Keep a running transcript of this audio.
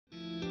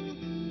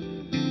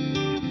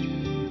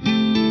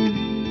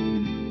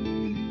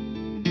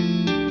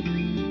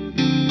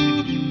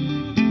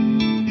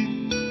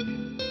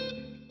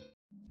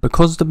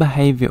Because the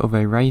behaviour of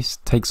a race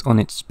takes on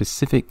its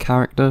specific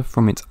character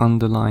from its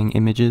underlying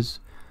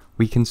images,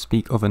 we can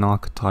speak of an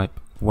archetype,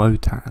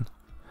 Wotan.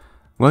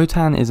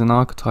 Wotan is an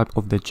archetype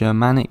of the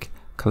Germanic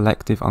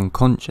collective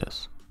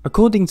unconscious.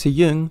 According to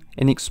Jung,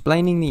 in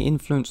explaining the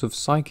influence of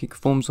psychic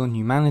forms on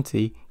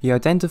humanity, he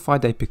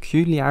identified a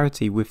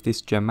peculiarity with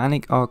this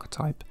Germanic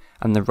archetype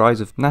and the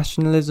rise of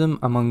nationalism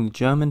among the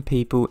German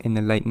people in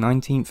the late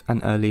 19th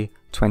and early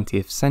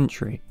 20th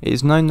century. It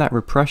is known that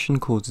repression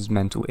causes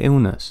mental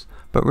illness,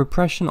 but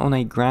repression on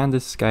a grander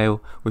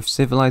scale with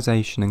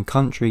civilization and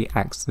country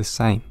acts the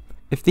same.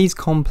 If these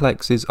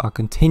complexes are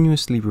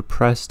continuously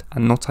repressed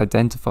and not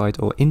identified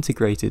or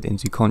integrated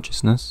into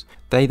consciousness,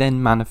 they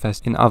then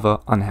manifest in other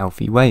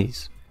unhealthy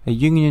ways. A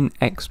Jungian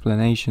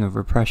explanation of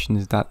repression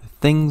is that the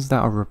things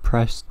that are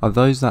repressed are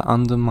those that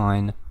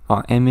undermine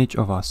our image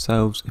of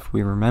ourselves if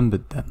we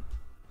remembered them.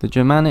 The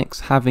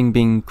Germanics, having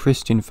been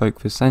Christian folk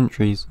for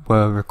centuries,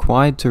 were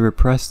required to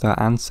repress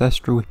their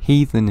ancestral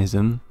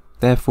heathenism,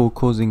 therefore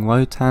causing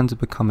Wotan to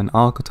become an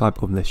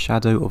archetype of the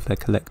shadow of their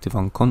collective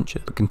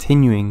unconscious, but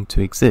continuing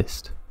to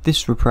exist.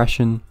 This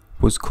repression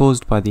was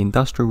caused by the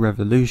Industrial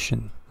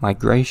Revolution,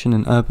 migration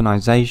and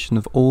urbanization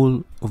of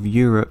all of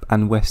Europe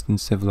and Western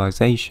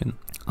civilization.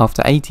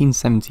 After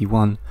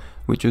 1871,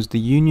 which was the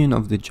union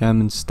of the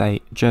German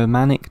state,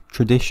 Germanic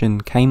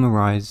tradition came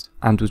arise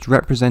and was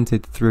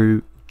represented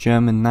through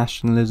German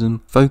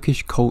nationalism,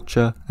 folkish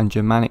culture and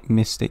Germanic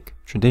mystic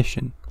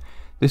tradition.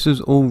 This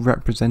was all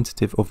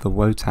representative of the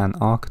Wotan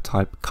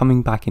archetype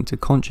coming back into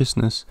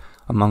consciousness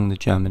among the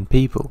German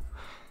people.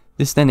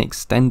 This then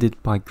extended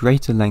by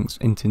greater lengths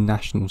into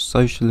National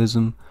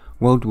Socialism,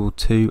 World War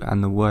II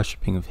and the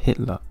worshipping of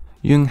Hitler.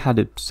 Jung had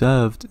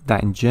observed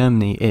that in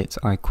Germany it,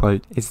 I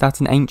quote, is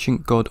that an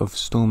ancient god of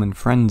storm and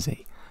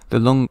frenzy, the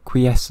long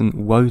quiescent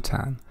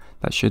Wotan,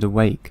 that should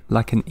awake,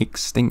 like an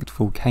extinct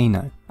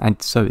volcano,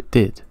 and so it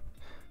did.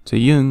 To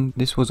Jung,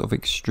 this was of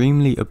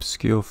extremely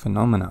obscure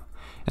phenomena,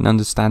 in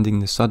understanding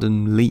the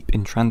sudden leap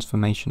in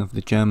transformation of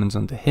the Germans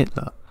under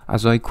Hitler.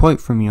 As I quote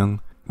from Jung,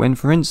 when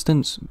for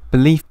instance,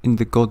 belief in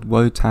the god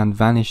Wotan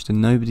vanished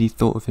and nobody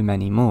thought of him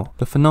anymore,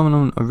 the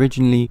phenomenon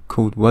originally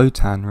called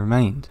Wotan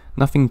remained.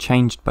 Nothing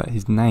changed but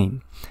his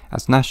name.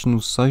 As National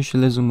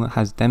Socialism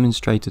has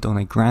demonstrated on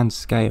a grand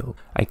scale,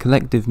 a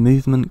collective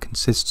movement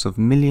consists of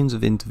millions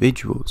of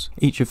individuals,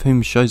 each of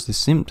whom shows the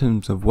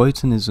symptoms of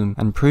Wotanism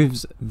and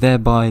proves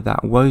thereby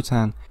that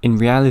Wotan in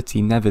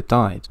reality never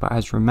died, but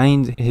has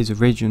remained his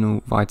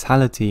original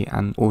vitality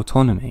and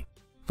autonomy.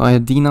 Via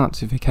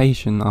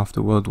denazification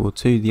after World War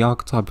II, the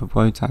archetype of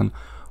Wotan,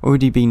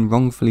 already been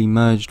wrongfully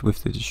merged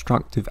with the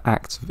destructive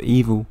acts of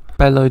evil,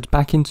 bellowed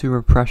back into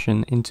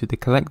repression into the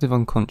collective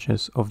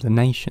unconscious of the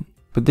nation.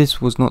 But this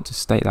was not to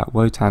state that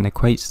Wotan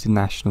equates to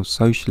National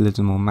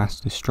Socialism or mass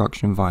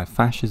destruction via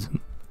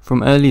fascism.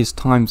 From earliest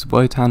times,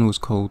 Wotan was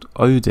called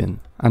Odin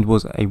and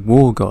was a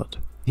war god.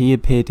 He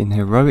appeared in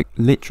heroic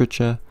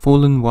literature,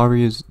 fallen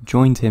warriors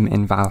joined him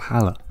in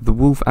Valhalla. The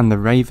wolf and the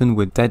raven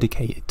were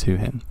dedicated to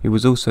him. He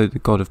was also the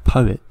god of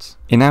poets.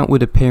 In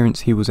outward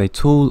appearance he was a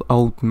tall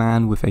old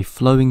man with a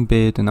flowing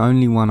beard and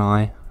only one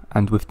eye,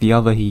 and with the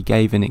other he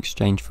gave in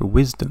exchange for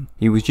wisdom.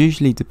 He was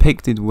usually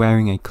depicted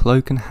wearing a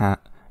cloak and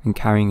hat and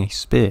carrying a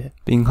spear,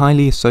 being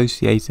highly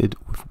associated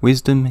with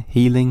wisdom,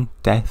 healing,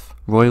 death,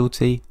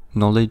 royalty,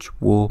 knowledge,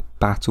 war,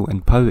 battle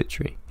and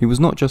poetry. He was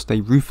not just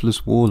a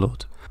ruthless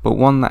warlord, but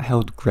one that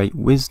held great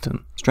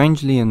wisdom.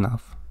 Strangely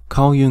enough,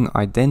 Carl Jung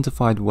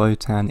identified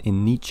Wotan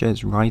in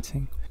Nietzsche's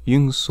writing.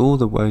 Jung saw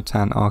the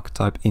Wotan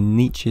archetype in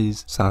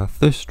Nietzsche's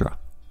Zarathustra.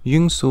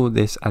 Jung saw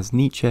this as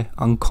Nietzsche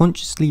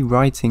unconsciously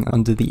writing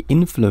under the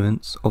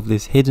influence of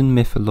this hidden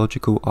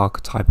mythological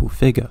archetypal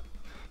figure.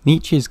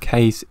 Nietzsche's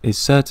case is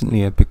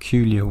certainly a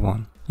peculiar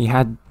one. He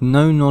had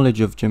no knowledge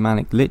of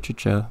Germanic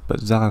literature, but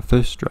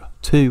Zarathustra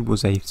too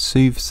was a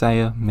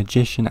soothsayer,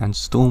 magician and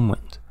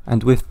stormwind.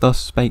 And with Thus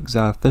Spake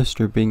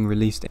Zarathustra being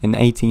released in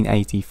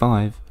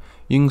 1885,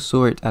 Jung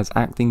saw it as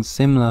acting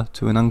similar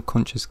to an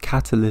unconscious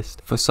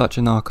catalyst for such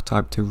an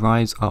archetype to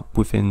rise up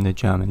within the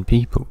German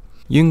people.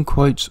 Jung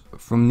quotes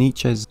from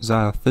Nietzsche's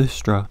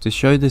Zarathustra to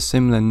show the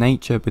similar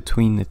nature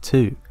between the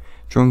two,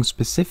 drawing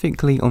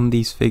specifically on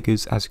these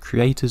figures as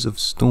creators of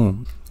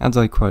storm, as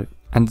I quote,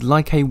 "And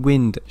like a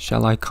wind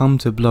shall I come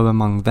to blow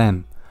among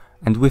them,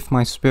 and with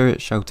my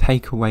spirit shall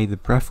take away the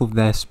breath of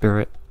their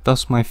spirit,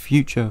 thus my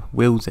future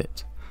wills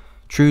it.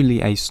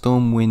 Truly a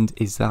storm wind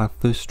is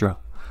Zarathustra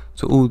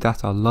to all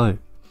that are low,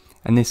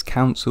 and this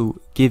counsel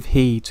give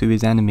he to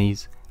his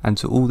enemies, and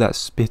to all that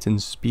spit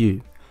and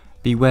spew,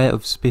 beware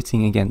of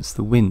spitting against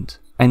the wind."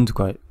 End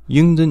quote.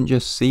 Jung didn't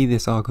just see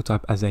this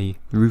archetype as a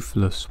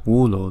ruthless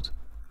warlord.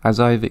 As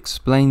I have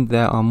explained,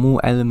 there are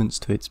more elements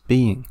to its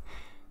being.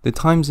 The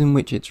times in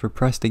which its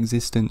repressed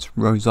existence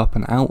rose up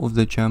and out of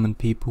the German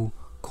people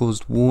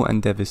caused war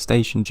and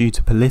devastation due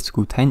to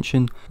political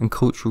tension and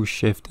cultural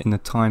shift in the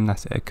time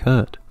that it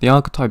occurred. The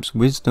archetype's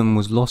wisdom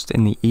was lost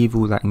in the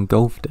evil that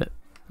engulfed it.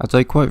 As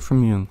I quote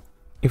from Jung,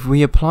 "If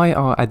we apply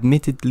our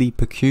admittedly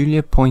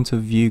peculiar point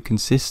of view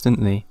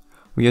consistently,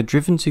 we are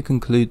driven to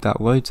conclude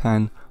that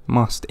Wotan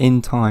must,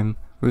 in time,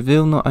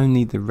 reveal not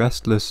only the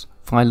restless,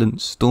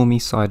 violent, stormy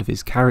side of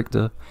his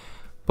character,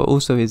 but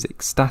also his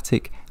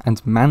ecstatic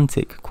and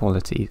mantic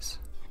qualities,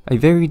 a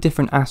very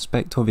different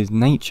aspect of his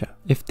nature.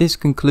 If this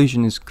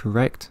conclusion is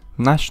correct,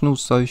 National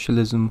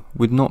Socialism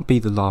would not be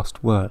the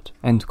last word."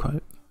 End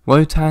quote.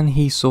 Wotan,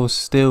 he saw,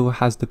 still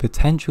has the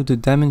potential to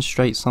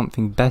demonstrate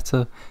something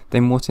better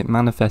than what it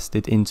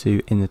manifested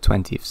into in the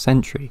 20th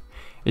century.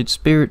 Its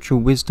spiritual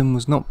wisdom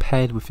was not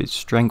paired with its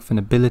strength and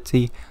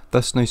ability,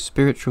 thus no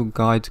spiritual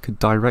guide could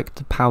direct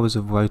the powers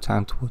of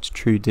Wotan towards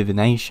true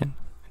divination.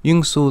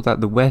 Jung saw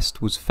that the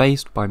West was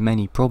faced by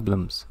many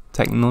problems: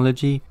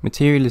 technology,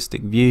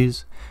 materialistic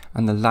views,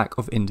 and the lack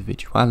of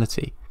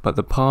individuality. But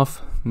the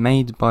path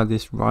made by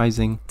this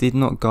rising did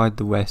not guide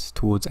the West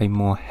towards a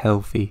more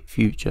healthy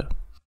future.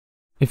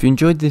 If you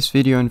enjoyed this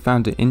video and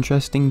found it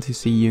interesting to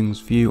see Jung's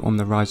view on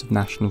the rise of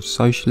National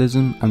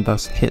Socialism and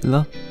thus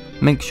Hitler,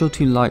 make sure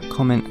to like,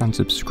 comment and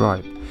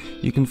subscribe.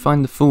 You can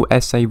find the full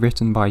essay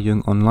written by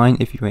Jung online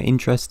if you are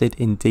interested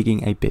in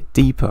digging a bit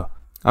deeper.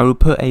 I will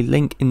put a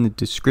link in the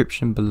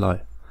description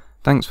below.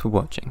 Thanks for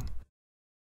watching.